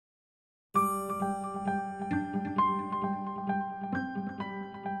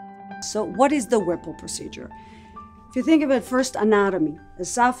So what is the Whipple procedure? If you think about first anatomy,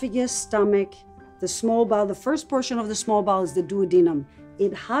 esophagus, stomach, the small bowel, the first portion of the small bowel is the duodenum.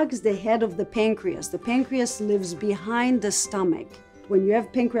 It hugs the head of the pancreas. The pancreas lives behind the stomach. When you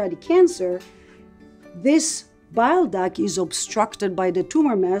have pancreatic cancer, this bile duct is obstructed by the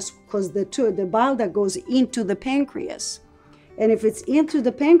tumor mass because the bile duct goes into the pancreas. And if it's into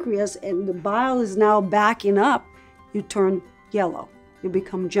the pancreas and the bile is now backing up, you turn yellow. You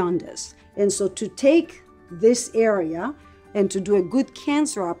become jaundice. And so to take this area and to do a good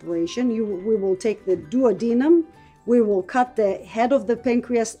cancer operation, we will take the duodenum, we will cut the head of the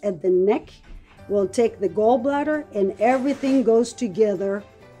pancreas at the neck, we'll take the gallbladder, and everything goes together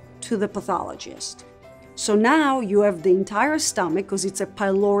to the pathologist. So now you have the entire stomach, because it's a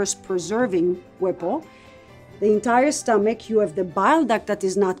pylorus preserving Whipple. The entire stomach, you have the bile duct that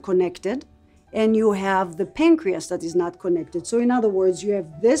is not connected, and you have the pancreas that is not connected. So in other words, you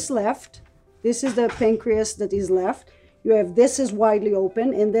have this left, this is the pancreas that is left, you have this is widely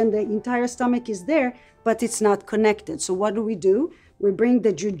open, and then the entire stomach is there, but it's not connected. So what do? We bring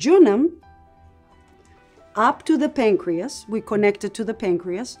the jejunum up to the pancreas, we connect it to the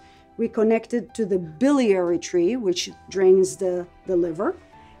pancreas, we connect it to the biliary tree, which drains the liver,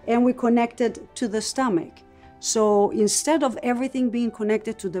 and we connect it to the stomach. So instead of everything being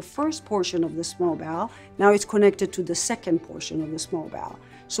connected to the first portion of the small bowel, now it's connected to the second portion of the small bowel.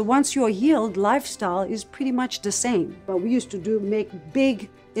 So once you're healed, lifestyle is pretty much the same. But we used to make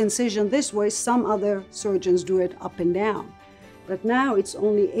big incision this way. Some other surgeons do it up and down. But now it's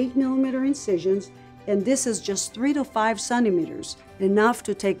only 8mm incisions, and this is just 3 to 5 centimeters, enough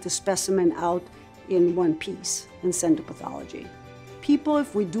to take the specimen out in one piece and send to pathology. People,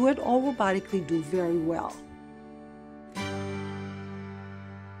 if we do it all robotically, do very well.